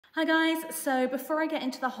Hi guys, so before I get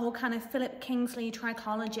into the whole kind of Philip Kingsley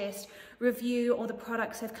Trichologist review or the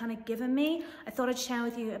products they've kind of given me, I thought I'd share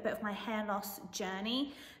with you a bit of my hair loss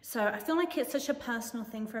journey. So I feel like it's such a personal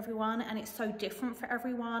thing for everyone and it's so different for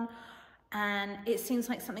everyone. And it seems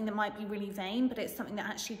like something that might be really vain, but it's something that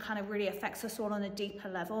actually kind of really affects us all on a deeper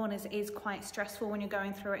level and is quite stressful when you're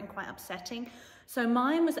going through it and quite upsetting. So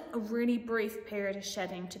mine was a really brief period of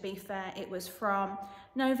shedding, to be fair. It was from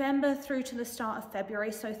November through to the start of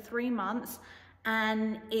February, so 3 months,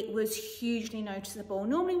 and it was hugely noticeable.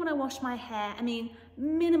 Normally when I wash my hair, I mean,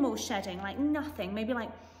 minimal shedding, like nothing, maybe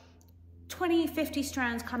like 20, 50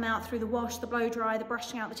 strands come out through the wash, the blow dry, the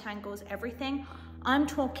brushing out the tangles, everything. I'm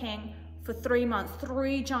talking for 3 months,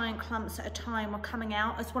 3 giant clumps at a time were coming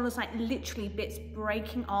out, as well as like literally bits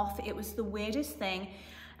breaking off. It was the weirdest thing.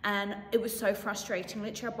 And it was so frustrating.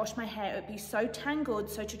 Literally, I'd wash my hair, it would be so tangled.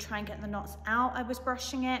 So to try and get the knots out, I was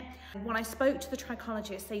brushing it. When I spoke to the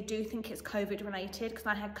trichologist, they do think it's COVID related because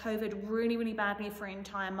I had COVID really, really badly for an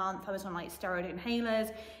entire month. I was on like steroid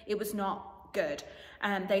inhalers. It was not good.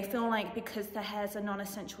 They feel like because the hair's a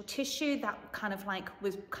non-essential tissue, that kind of like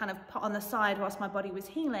was kind of put on the side whilst my body was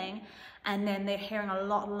healing. And then they're hearing a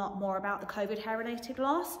lot more about the COVID hair related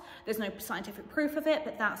loss. There's no scientific proof of it,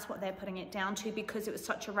 but that's what they're putting it down to because it was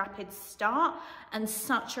such a rapid start and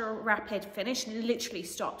such a rapid finish, literally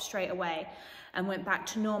stopped straight away and went back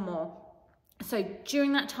to normal. So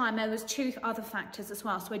during that time, there was 2 other factors as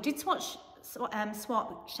well. So I did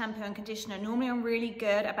swap shampoo and conditioner. Normally I'm really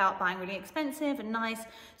good about buying really expensive and nice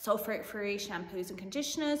sulfate-free shampoos and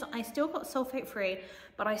conditioners. I still got sulfate-free,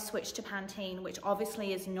 but I switched to Pantene, which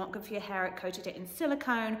obviously is not good for your hair. It coated it in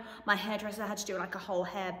silicone. My hairdresser had to do like a whole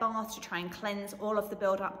hair bath to try and cleanse all of the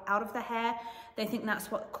buildup out of the hair. They think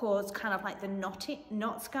that's what caused kind of like the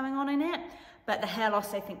knots going on in it. But the hair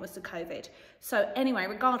loss, I think, was the COVID. So anyway,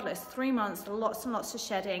 regardless, 3 months, lots and lots of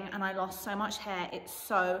shedding, and I lost so much hair. It's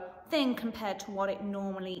so thin compared to what it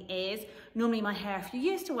normally is. Normally my hair, if you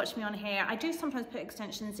used to watch me on here, I do sometimes put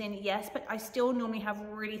extensions in, yes, but I still normally have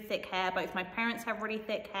really thick hair. Both my parents have really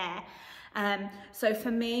thick hair. So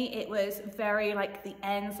for me, it was very like the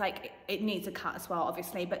ends, like it needs a cut as well,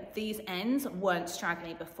 obviously, but these ends weren't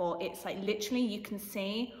straggly before. It's like literally you can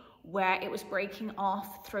see where it was breaking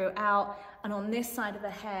off throughout, and on this side of the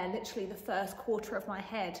hair, literally the first quarter of my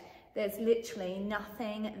head, there's literally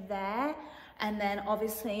nothing there. And then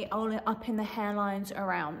obviously all up in the hairlines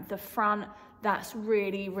around the front, that's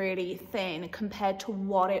really thin compared to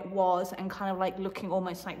what it was and kind of like looking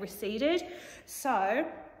almost like receded. So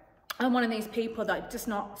I'm one of these people that does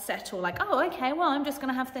not settle like, oh, okay, well, I'm just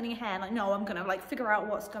gonna have thinning hair. Like, no, I'm gonna like figure out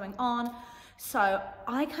what's going on. So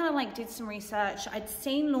I kind of like did some research. I'd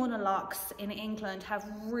seen Lorna Lux in England have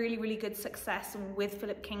really good success with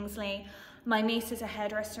Philip Kingsley. My niece is a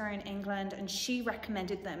hairdresser in England and she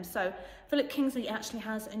recommended them. So Philip Kingsley actually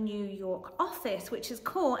has a New York office, which is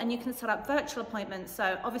cool, and you can set up virtual appointments.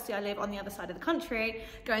 So obviously I live on the other side of the country.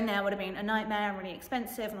 Going there would have been a nightmare, really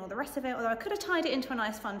expensive and all the rest of it, although I could have tied it into a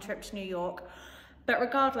nice fun trip to New York. But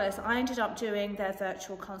regardless, I ended up doing their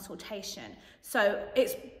virtual consultation. So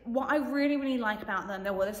it's what I really like about them.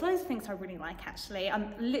 Well, there's loads of things I really like actually.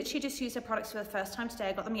 I'm literally just used their products for the first time today.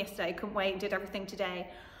 I got them yesterday, couldn't wait and did everything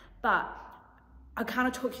today. But I kind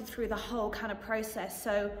of talk you through the whole kind of process.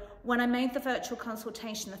 So when I made the virtual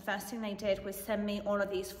consultation, the first thing they did was send me all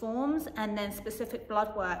of these forms and then specific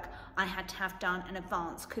blood work I had to have done in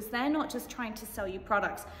advance, because they're not just trying to sell you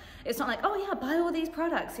products. It's not like, oh yeah, buy all these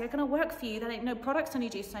products, they're gonna work for you. They don't know, products only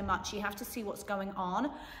do so much. You have to see what's going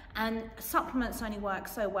on, and supplements only work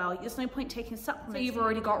so well. There's no point taking supplements. So you've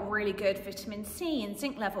already got really good vitamin C and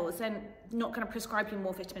zinc levels, and not gonna prescribe you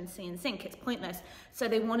more vitamin C and zinc, it's pointless. So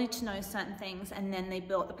they wanted to know certain things, and then they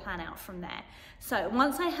built the plan out from there. So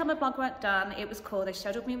once I had my blood work done, it was cool. They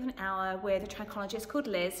scheduled me for an hour with a trichologist called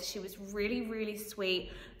Liz. She was really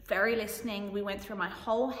sweet, very listening. We went through my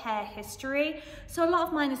whole hair history. So a lot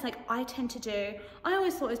of mine is like I tend to do. I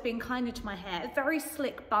always thought it was being kinder to my hair. A very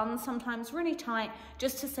slick bun, sometimes really tight,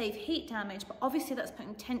 just to save heat damage. But obviously that's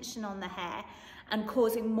putting tension on the hair and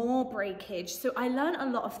causing more breakage. So I learned a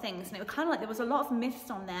lot of things, and it was kind of like there was a lot of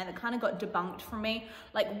myths on there that kind of got debunked for me,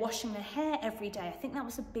 like washing the hair every day. I think that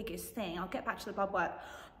was the biggest thing. I'll get back to the blood work.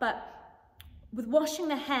 But with washing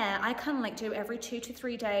the hair, I kind of like do every 2 to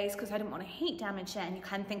 3 days because I didn't want to heat damage it, and you're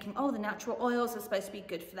kind of thinking, oh, the natural oils are supposed to be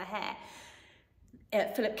good for the hair.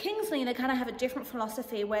 At Philip Kingsley, they kind of have a different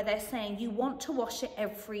philosophy where they're saying you want to wash it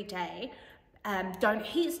every day. Don't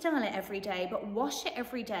heat style it every day, but wash it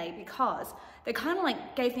every day, because they kind of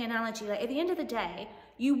like gave the analogy, like at the end of the day,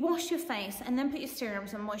 you wash your face and then put your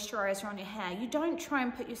serums and moisturizer on your hair. You don't try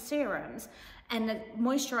and put your serums and the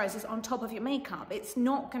moisturizers on top of your makeup. It's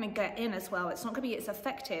not going to get in as well. It's not going to be as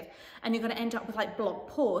effective, and you're going to end up with like blocked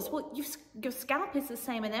pores. Well, your scalp is the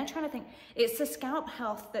same, and they're trying to think it's the scalp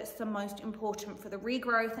health that's the most important for the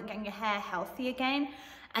regrowth and getting your hair healthy again.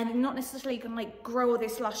 And not necessarily going to like grow all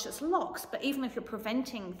these luscious locks, but even if you're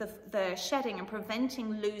preventing the shedding and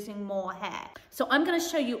preventing losing more hair. So I'm going to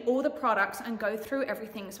show you all the products and go through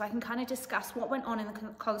everything so I can kind of discuss what went on in the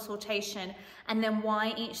consultation and then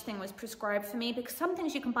why each thing was prescribed for me, because some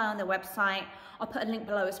things you can buy on their website. I'll put a link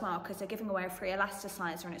below as well because they're giving away a free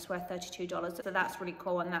elasticizer and it's worth $32. So that's really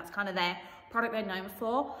cool, and that's kind of their product they're known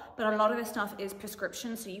for. But a lot of their stuff is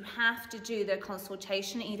prescription, so you have to do the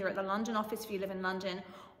consultation either at the London office if you live in London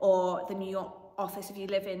or the New York office if you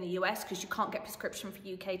live in the US, because you can't get prescription for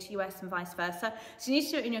UK to US and vice versa. So you need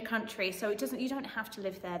to do it in your country, so you don't have to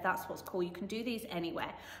live there. That's what's cool. You can do these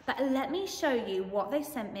anywhere. But let me show you what they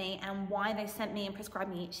sent me and why they sent me and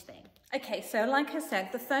prescribed me each thing. Okay, so like I said,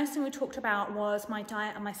 the first thing we talked about was my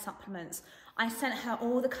diet and my supplements. I sent her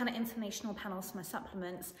all the kind of informational panels for my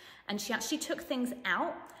supplements, and she actually took things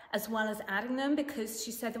out as well as adding them, because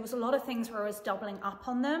she said there was a lot of things where I was doubling up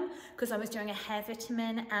on them because I was doing a hair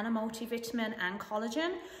vitamin and a multivitamin and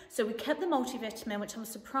collagen. So we kept the multivitamin, which I was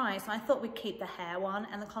surprised. I thought we'd keep the hair one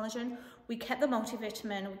and the collagen. We kept the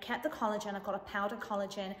multivitamin, we kept the collagen. I got a powder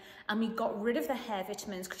collagen, and we got rid of the hair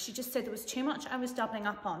vitamins because she just said there was too much I was doubling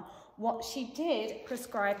up on. What she did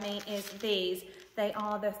prescribe me is these. They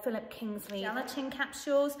are the Philip Kingsley gelatin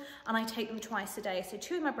capsules, and I take them twice a day. So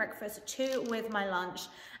 2 with my breakfast, 2 with my lunch.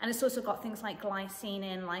 And it's also got things like glycine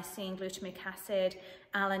in, lysine, glutamic acid,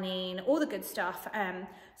 alanine, all the good stuff. And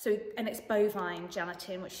it's bovine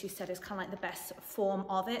gelatin, which she said is kind of like the best form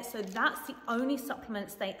of it. So that's the only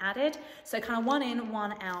supplements they added. So kind of 1 in,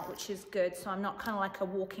 1 out, which is good. So I'm not kind of like a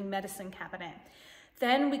walking medicine cabinet.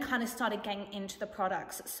 Then we kind of started getting into the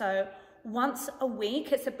products. So once a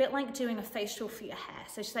week, it's a bit like doing a facial for your hair.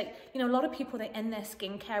 So she's like, you know, a lot of people, they end their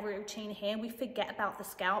skincare routine here. We forget about the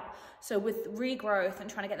scalp. So with regrowth and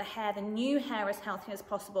trying to get the hair, the new hair as healthy as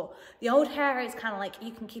possible. The old hair is kind of like,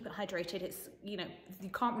 you can keep it hydrated. It's, you know, you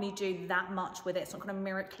can't really do that much with it. It's not going to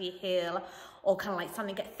miraculously heal or kind of like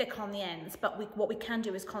suddenly get thick on the ends. But what we can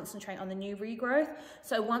do is concentrate on the new regrowth.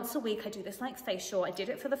 So once a week, I do this like facial. I did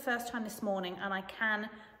it for the first time this morning, and I can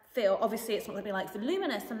feel, obviously it's not going to be like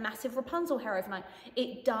voluminous and massive Rapunzel hair overnight.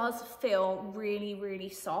 It does feel really, really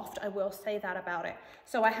soft. I will say that about it.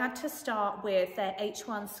 So I had to start with their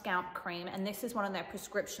H1 scalp cream, and this is one of their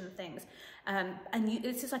prescription things.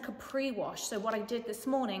 This is like a pre-wash. So what I did this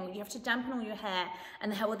morning, you have to dampen all your hair,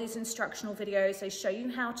 and they have all these instructional videos. They show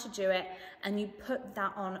you how to do it, and you put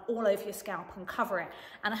that on all over your scalp and cover it.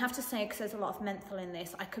 And I have to say, because there's a lot of menthol in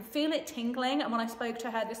this, I could feel it tingling. And when I spoke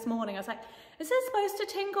to her this morning, I was like, is it supposed to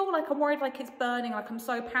tingle? Like, I'm worried like it's burning, like I'm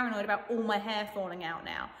so paranoid about all my hair falling out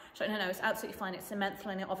now. So no, it's absolutely fine. It's the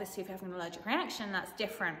menthol in it. Obviously, if you're having an allergic reaction, that's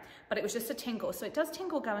different. But it was just a tingle. So it does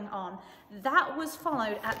tingle going on. That was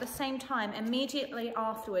followed at the same time, immediately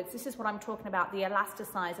afterwards. This is what I'm talking about, the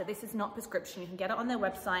elasticizer. This is not prescription. You can get it on their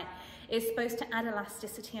website. It's supposed to add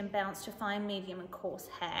elasticity and bounce to fine, medium, and coarse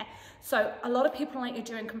hair. So a lot of people like are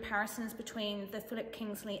doing comparisons between the Philip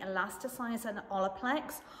Kingsley elasticizer and the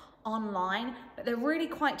Olaplex online, but they're really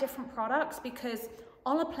quite different products, because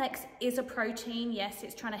Olaplex is a protein. Yes,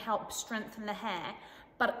 it's trying to help strengthen the hair,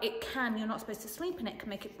 but you're not supposed to sleep in it. It can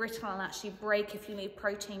make it brittle and actually break if you leave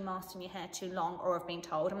protein masks in your hair too long, or I've been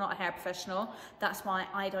told. I'm not a hair professional. That's why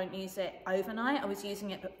I don't use it overnight. I was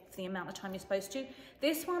using it, but for the amount of time you're supposed to.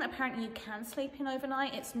 This one, apparently you can sleep in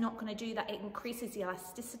overnight. It's not going to do that. It increases the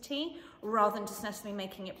elasticity rather than just necessarily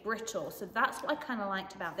making it brittle. So that's what I kind of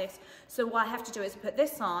liked about this. So what I have to do is put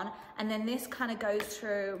this on, and then this kind of goes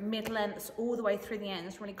through mid-lengths all the way through the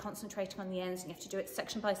ends, really concentrating on the ends, and you have to do it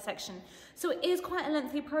section by section. So it is quite a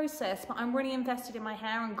lengthy process, but I'm really invested in my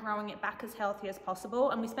hair and growing it back as healthy as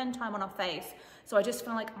possible. And we spend time on our face, so I just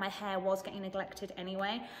feel like my hair was getting neglected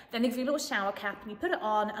anyway. Then they give you a little shower cap and you put it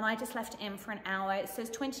on, and I just left it in for an hour. It says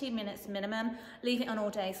 20 minutes minimum. Leave it on all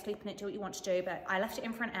day, sleep in it, do what you want to do, but I left it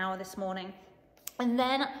in for an hour this morning. And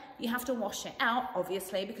then you have to wash it out,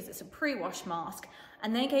 obviously, because it's a pre-wash mask.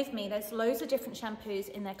 And they gave me, there's loads of different shampoos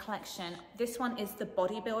in their collection. This one is the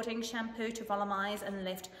bodybuilding shampoo to volumize and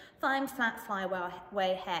lift fine, flat,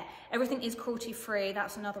 flyaway hair. Everything is cruelty-free.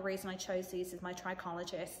 That's another reason I chose these as my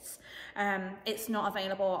trichologists. It's not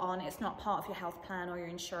available it's not part of your health plan or your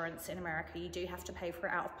insurance in America. You do have to pay for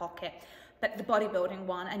it out of pocket. but the bodybuilding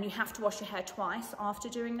one, and you have to wash your hair twice after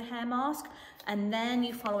doing the hair mask, and then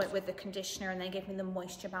you follow it with the conditioner, and they give me the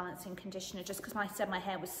moisture balancing conditioner just because I said my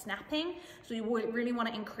hair was snapping, so you really want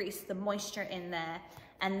to increase the moisture in there.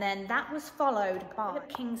 And then that was followed by Philip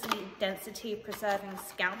Kingsley Density Preserving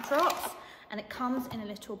Scalp Drops, and it comes in a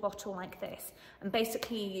little bottle like this, and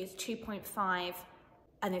basically you use 2.5,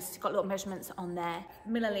 and it's got little measurements on there,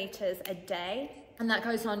 milliliters a day. And that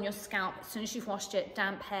goes on your scalp as soon as you've washed it,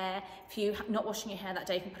 damp hair. If you're not washing your hair that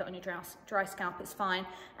day, you can put it on your dry scalp, it's fine.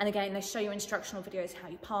 And again, they show you instructional videos how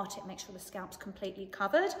you part it, make sure the scalp's completely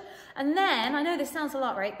covered. And then, I know this sounds a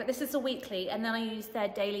lot, right? But this is a weekly, and then I use their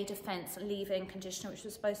Daily Defense Leave-In Conditioner, which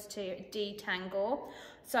was supposed to detangle.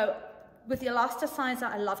 So with the elasticizer,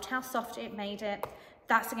 I loved how soft it made it.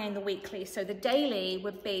 That's again the weekly. So the daily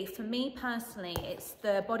would be, for me personally, it's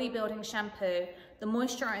the bodybuilding shampoo, the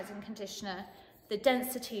moisturizing conditioner, the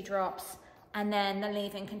density drops, and then the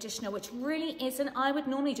leave-in conditioner, which really isn't, I would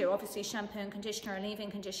normally do obviously shampoo and conditioner, a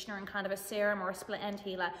leave-in conditioner, and kind of a serum or a split end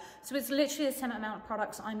healer. So it's literally the same amount of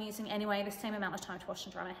products I'm using anyway, the same amount of time to wash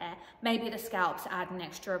and dry my hair. Maybe the scalps add an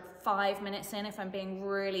extra 5 minutes in if I'm being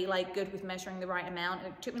really like good with measuring the right amount.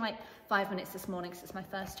 It took me like 5 minutes this morning because it's my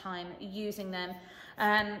first time using them.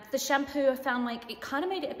 The shampoo, I found like it kind of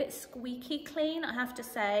made it a bit squeaky clean, I have to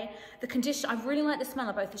say. The conditioner, I really like the smell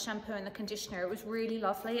of both the shampoo and the conditioner. It was really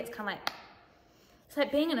lovely. It's kind of like, it's like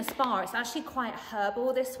being in a spa. It's actually quite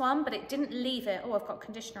herbal, this one, but it didn't leave it, oh, I've got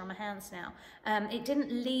conditioner on my hands now. It didn't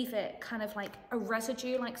leave it kind of like a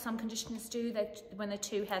residue like some conditioners do when they're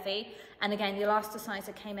too heavy. And again, the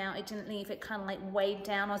elasticizer came out, it didn't leave it kind of like weighed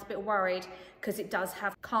down. I was a bit worried because it does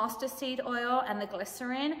have castor seed oil and the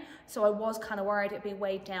glycerin. So I was kind of worried it'd be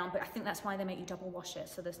weighed down, but I think that's why they make you double wash it,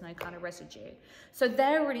 so there's no kind of residue. So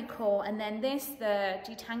they're really cool. And then this, the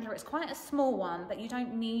detangler, it's quite a small one, but you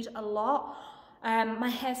don't need a lot. My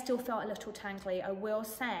hair still felt a little tangly, I will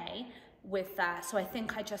say, with that. So I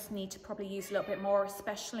think I just need to probably use a little bit more,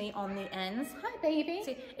 especially on the ends. Hi, baby.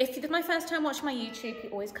 See, if it's my first time watching my YouTube, he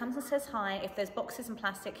always comes and says hi. If there's boxes and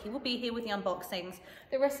plastic, he will be here with the unboxings.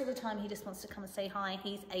 The rest of the time, he just wants to come and say hi.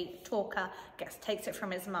 He's a talker, takes it from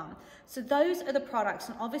his mum. So those are the products,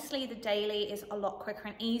 and obviously the daily is a lot quicker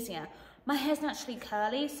and easier. My hair's naturally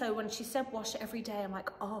curly, so when she said wash it every day, I'm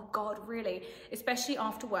like, oh God, really? Especially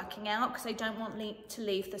after working out, because they don't want to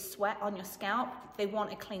leave the sweat on your scalp. They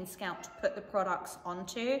want a clean scalp to put the products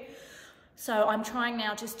onto. So I'm trying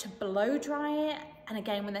now just to blow dry it. And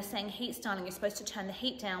again, when they're saying heat styling, you're supposed to turn the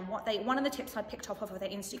heat down. One of the tips I picked up off of their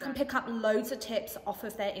Instagram, you can pick up loads of tips off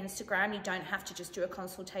of their Instagram. You don't have to just do a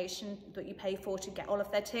consultation that you pay for to get all of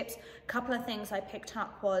their tips. A couple of things I picked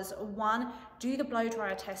up was, one, do the blow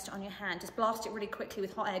dryer test on your hand. Just blast it really quickly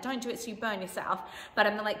with hot air. Don't do it so you burn yourself, but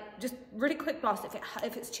I'm like, just really quick blast.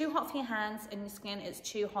 If it's too hot for your hands and your skin, it's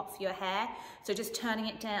too hot for your hair. So just turning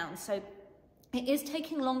it down. So it is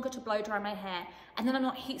taking longer to blow dry my hair, and then I'm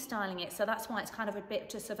not heat styling it, so that's why it's kind of a bit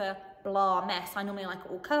just of a blah mess. I normally like it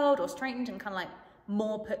all curled or straightened and kind of like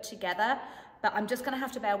more put together, but I'm just gonna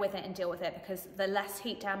have to bear with it and deal with it, because the less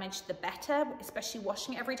heat damage, the better, especially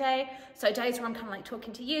washing it every day. So days where I'm kind of like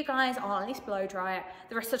talking to you guys, I'll at least blow dry it.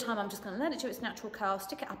 The rest of the time, I'm just gonna let it do its natural curl,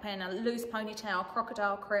 stick it up in a loose ponytail,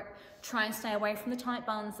 crocodile crip, try and stay away from the tight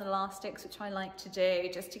buns and elastics, which I like to do,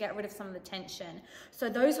 just to get rid of some of the tension. So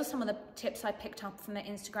those are some of the tips I picked up from their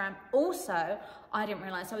Instagram. Also, I didn't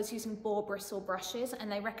realize I was using boar bristle brushes,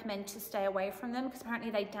 and they recommend to stay away from them because apparently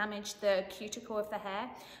they damage the cuticle of the hair.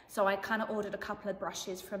 So I kind of ordered a couple of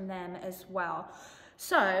brushes from them as well.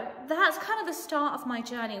 So that's kind of the start of my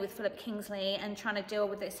journey with Philip Kingsley and trying to deal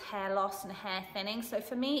with this hair loss and hair thinning. So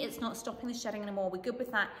for me, it's not stopping the shedding anymore. We're good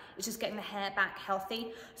with that. It's just getting the hair back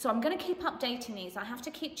healthy. So I'm going to keep updating these. I have to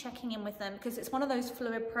keep checking in with them because it's one of those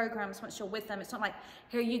fluid programs. Once you're with them, it's not like,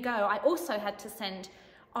 here you go. I also had to send,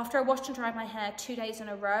 after I washed and dried my hair 2 days in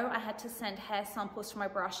a row, I had to send hair samples from my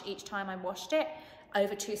brush each time I washed it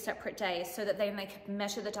over 2 separate days, so that they could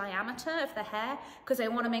measure the diameter of the hair, because they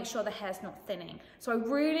want to make sure the hair's not thinning. So I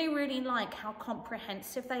really, really like how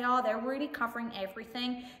comprehensive they are. They're really covering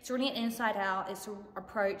everything. It's really an inside out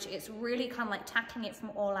approach. It's really kind of like tackling it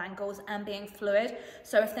from all angles and being fluid.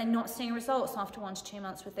 So if they're not seeing results after 1 to 2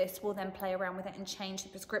 months with this, we'll then play around with it and change the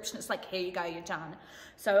prescription. It's like, here you go, you're done.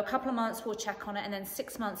 So a couple of months we'll check on it, and then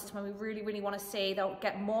 6 months is when we really, really want to see. They'll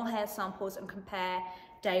get more hair samples and compare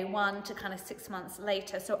day 1 to kind of 6 months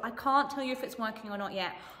later. So I can't tell you if it's working or not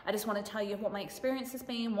yet. I just want to tell you what my experience has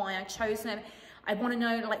been, why I chose them. I want to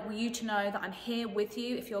know, like, you to know that I'm here with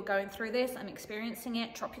you if you're going through this, I'm experiencing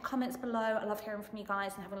it. Drop your comments below. I love hearing from you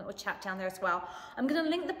guys and having a little chat down there as well. I'm going to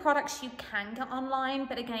link the products you can get online,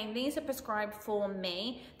 but again, these are prescribed for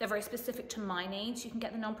me. They're very specific to my needs. You can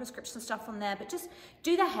get the non-prescription stuff on there, but just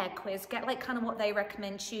do the hair quiz, get like kind of what they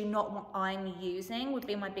recommend to you, not what I'm using, would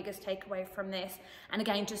be my biggest takeaway from this. And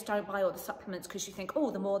again, just don't buy all the supplements because you think, oh,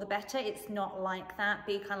 the more the better. It's not like that.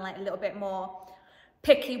 Be kind of like a little bit more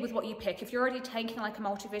picky with what you pick. If you're already taking like a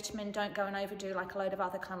multivitamin, don't go and overdo like a load of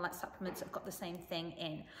other kind of like supplements that have got the same thing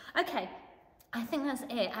in. Okay, I think that's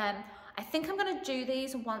it. I think I'm gonna do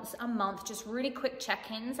these once a month, just really quick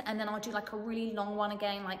check-ins, and then I'll do like a really long one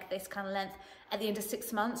again, like this kind of length at the end of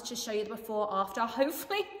 6 months to show you the before, after.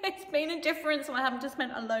 Hopefully it's been a difference and I haven't just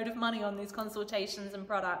spent a load of money on these consultations and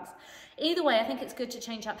products. Either way, I think it's good to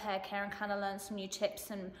change up hair care and kind of learn some new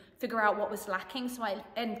tips and figure out what was lacking.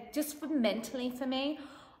 And just for mentally for me,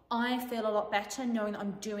 I feel a lot better knowing that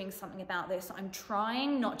I'm doing something about this. I'm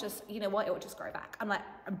trying, not just, you know what, it will just grow back.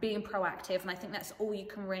 I'm being proactive, and I think that's all you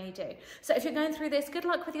can really do. So if you're going through this, good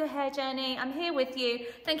luck with your hair journey. I'm here with you.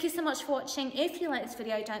 Thank you so much for watching. If you like this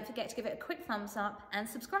video, don't forget to give it a quick thumbs up and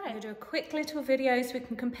subscribe. We'll do a quick little video so we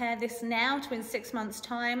can compare this now to in 6 months'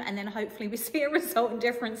 time, and then hopefully we see a result and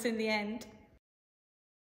difference in the end.